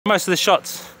most of the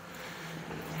shots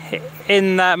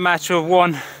in that match were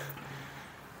won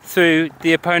through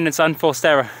the opponent's unforced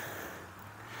error.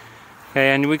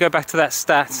 Okay, and we go back to that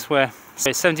stat where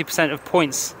 70% of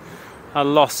points are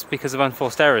lost because of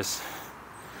unforced errors.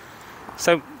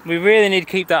 So we really need to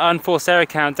keep that unforced error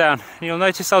count down. And you'll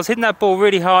notice I was hitting that ball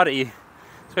really hard at you,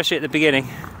 especially at the beginning.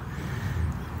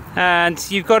 And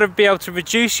you've got to be able to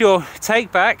reduce your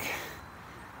take back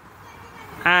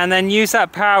and then use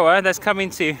that power that's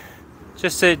coming to you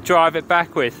just to drive it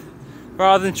back with,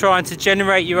 rather than trying to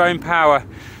generate your own power.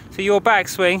 So your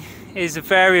backswing is a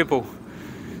variable.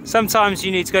 Sometimes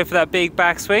you need to go for that big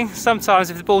backswing. Sometimes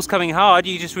if the ball's coming hard,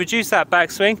 you just reduce that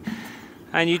backswing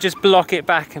and you just block it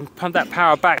back and pump that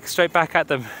power back, straight back at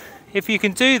them. If you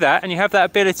can do that and you have that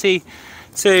ability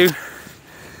to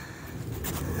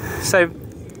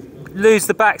lose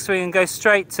the backswing and go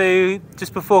straight to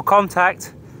just before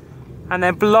contact and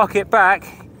then block it back,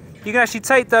 you can actually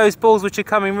take those balls which are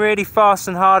coming really fast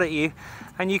and hard at you,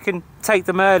 and you can take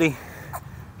them early,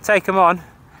 take them on,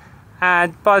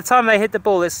 and by the time they hit the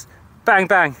ball, it's bang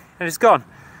bang and it's gone.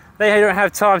 They don't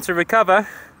have time to recover.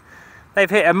 They've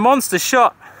hit a monster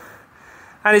shot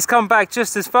and it's come back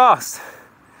just as fast.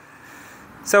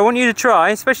 So I want you to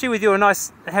try, especially with your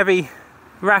nice heavy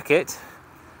racket,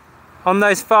 on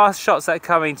those fast shots that are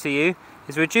coming to you,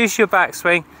 is reduce your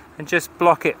backswing and just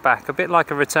block it back, a bit like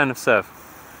a return of serve.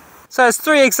 So there's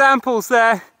 3 examples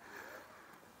there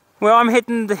where I'm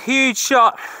hitting the huge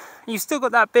shot and you've still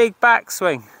got that big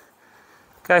backswing.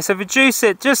 Okay, so reduce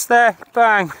it just there,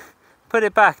 bang, put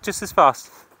it back just as fast.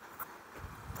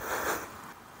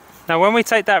 Now when we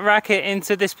take that racket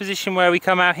into this position where we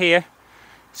come out here,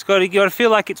 you got to feel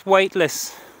like it's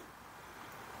weightless.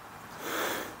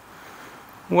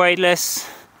 Weightless,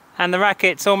 and the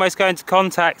racket's almost going to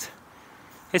contact.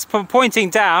 It's pointing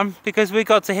down because we've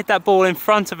got to hit that ball in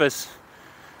front of us.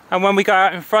 And when we go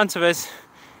out in front of us,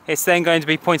 it's then going to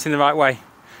be pointing the right way.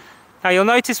 Now you'll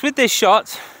notice with this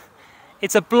shot,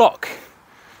 it's a block.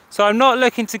 So I'm not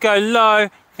looking to go low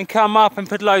and come up and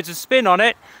put loads of spin on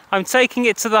it. I'm taking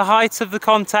it to the height of the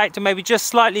contact and maybe just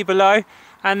slightly below,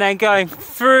 and then going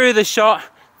through the shot,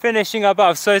 finishing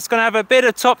above. So it's going to have a bit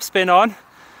of top spin on,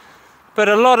 but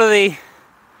a lot of the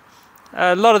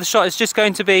shot is just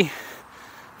going to be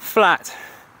flat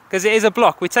because it is a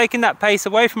block. We're taking that pace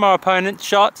away from our opponent's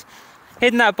shot,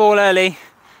 hitting that ball early,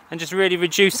 and just really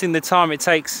reducing the time it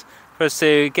takes for us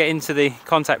to get into the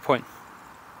contact point.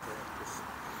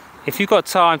 If you've got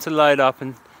time to load up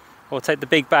or take the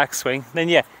big backswing, then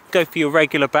yeah, go for your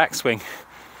regular backswing.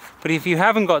 But if you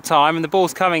haven't got time and the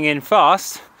ball's coming in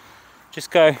fast,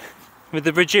 just go with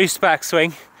the reduced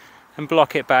backswing and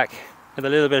block it back with a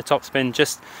little bit of topspin,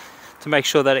 just to make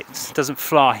sure that it doesn't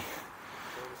fly.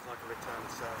 It's like a return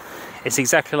of serve. It's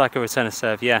exactly like a return of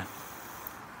serve, yeah.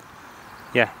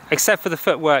 Yeah, except for the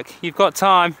footwork. You've got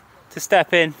time to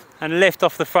step in and lift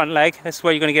off the front leg. That's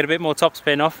where you're going to get a bit more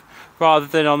topspin off, rather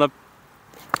than on a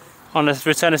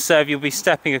return of serve you'll be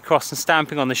stepping across and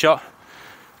stamping on the shot.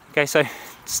 Okay, so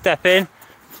step in,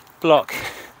 block,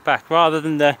 back, rather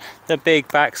than the big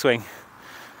backswing.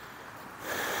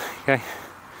 Okay.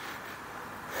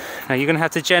 Now you're going to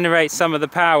have to generate some of the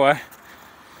power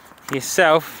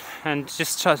yourself and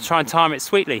just try and time it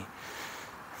sweetly.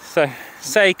 So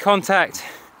say contact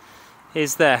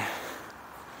is there.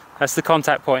 That's the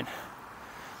contact point.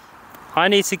 I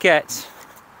need to get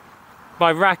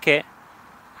my racket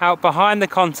out behind the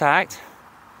contact,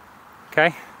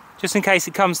 okay, just in case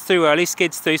it comes through early,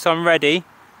 skids through, so I'm ready.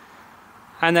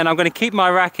 And then I'm going to keep my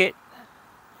racket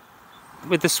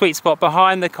with the sweet spot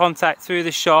behind the contact through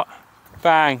the shot,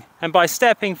 bang. And by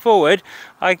stepping forward,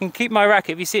 I can keep my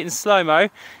racket, if you see it in slow-mo,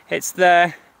 it's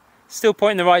there, still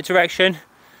pointing the right direction,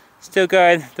 still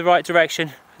going the right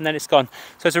direction, and then it's gone.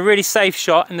 So it's a really safe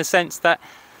shot in the sense that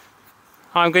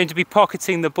I'm going to be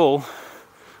pocketing the ball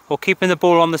or keeping the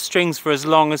ball on the strings for as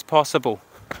long as possible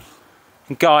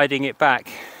and guiding it back.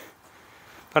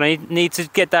 But I need to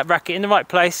get that racket in the right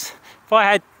place. If I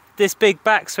had this big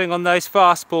backswing on those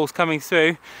fast balls coming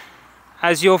through,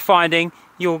 as you're finding,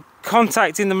 you're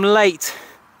contacting them late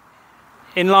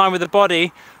in line with the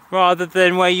body rather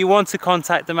than where you want to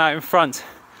contact them out in front.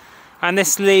 And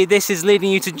this is leading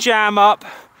you to jam up.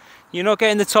 You're not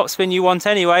getting the topspin you want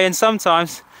anyway, and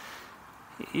sometimes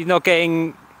you're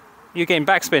getting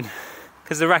backspin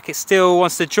because the racket still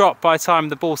wants to drop by the time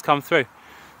the balls come through.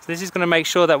 So this is going to make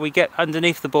sure that we get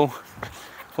underneath the ball,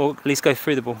 or at least go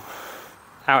through the ball,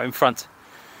 out in front.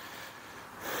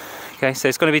 Okay, so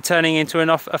it's going to be turning into an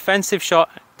offensive shot,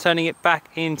 turning it back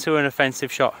into an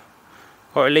offensive shot,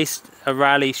 or at least a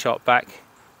rally shot back,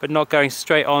 but not going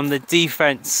straight on the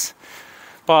defense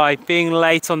by being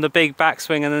late on the big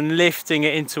backswing and then lifting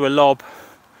it into a lob.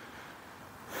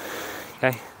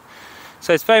 Okay,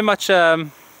 so it's very much a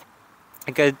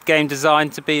game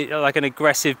designed to be like an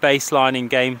aggressive baselining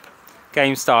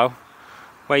game style,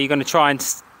 where you're going to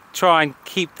try and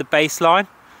keep the baseline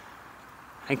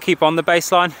and keep on the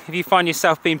baseline. If you find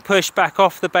yourself being pushed back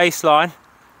off the baseline,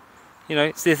 you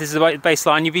know, this is the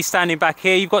baseline, you'll be standing back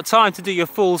here, you've got time to do your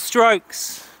full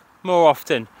strokes more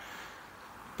often.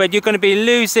 But you're going to be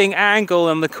losing angle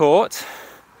on the court.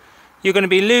 You're going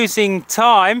to be losing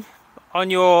time on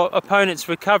your opponent's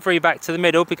recovery back to the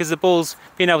middle, because the ball's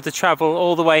been able to travel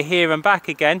all the way here and back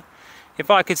again. If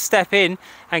I could step in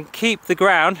and keep the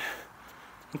ground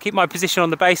and keep my position on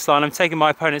the baseline, I'm taking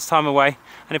my opponent's time away.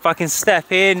 And if I can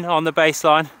step in on the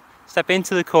baseline, step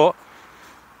into the court,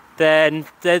 then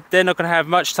they're not going to have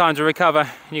much time to recover,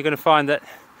 and you're going to find that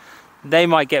they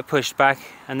might get pushed back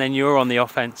and then you're on the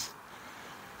offense.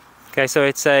 Okay, so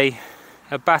it's a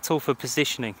battle for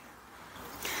positioning.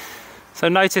 So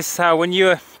notice how when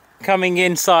you're coming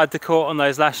inside the court on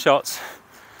those last shots,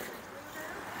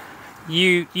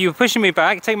 you're pushing me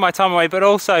back, taking my time away, but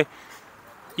also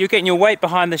you're getting your weight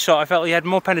behind the shot. I felt you had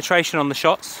more penetration on the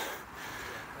shots.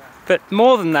 But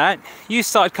more than that, you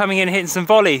started coming in and hitting some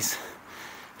volleys,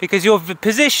 because your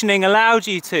positioning allowed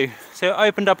you to. So it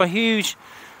opened up a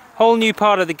whole new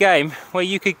part of the game where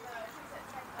you could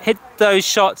hit those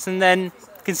shots and then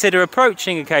consider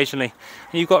approaching occasionally.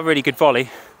 And you've got a really good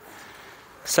volley,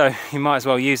 so you might as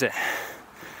well use it.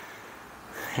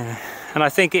 Yeah. And I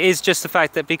think it is just the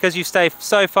fact that because you stay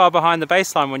so far behind the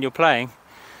baseline when you're playing,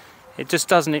 it just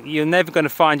doesn't, you're never going to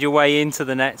find your way into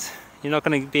the net. You're not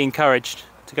going to be encouraged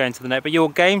to go into the net, but your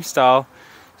game style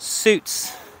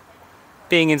suits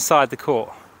being inside the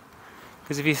court.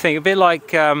 Because if you think a bit like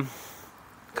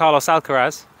Carlos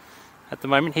Alcaraz at the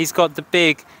moment, he's got the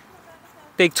big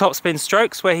topspin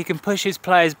strokes where he can push his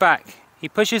players back. He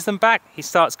pushes them back, he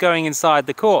starts going inside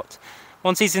the court.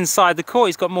 Once he's inside the court,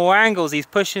 he's got more angles, he's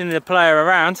pushing the player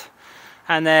around,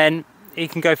 and then he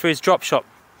can go for his drop shot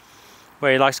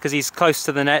where he likes, because he's close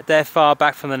to the net, they're far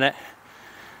back from the net,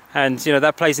 and you know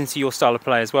that plays into your style of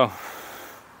play as well.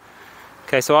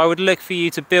 Okay, so I would look for you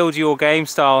to build your game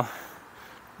style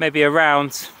maybe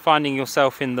around finding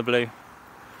yourself in the blue.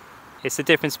 It's the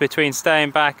difference between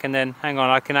staying back and then, hang on,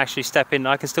 I can actually step in,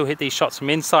 I can still hit these shots from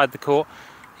inside the court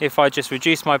if I just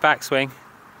reduce my backswing.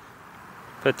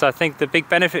 But I think the big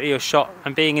benefit of your shot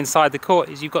and being inside the court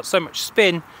is you've got so much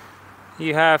spin,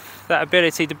 you have that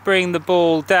ability to bring the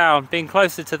ball down. Being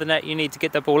closer to the net, you need to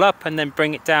get the ball up and then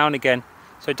bring it down again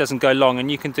so it doesn't go long,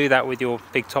 and you can do that with your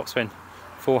big topspin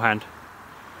forehand.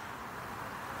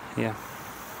 Yeah.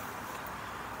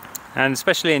 And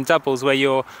especially in doubles where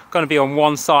you're going to be on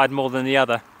one side more than the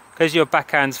other, because your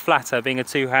backhand's flatter, being a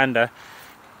two-hander,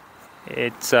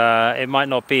 it might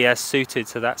not be as suited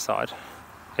to that side.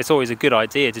 It's always a good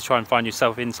idea to try and find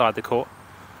yourself inside the court,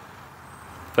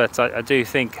 but I do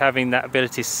think having that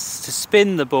ability to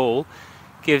spin the ball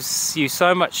gives you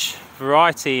so much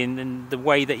variety in the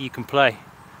way that you can play.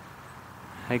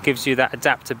 It gives you that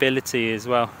adaptability as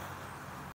well.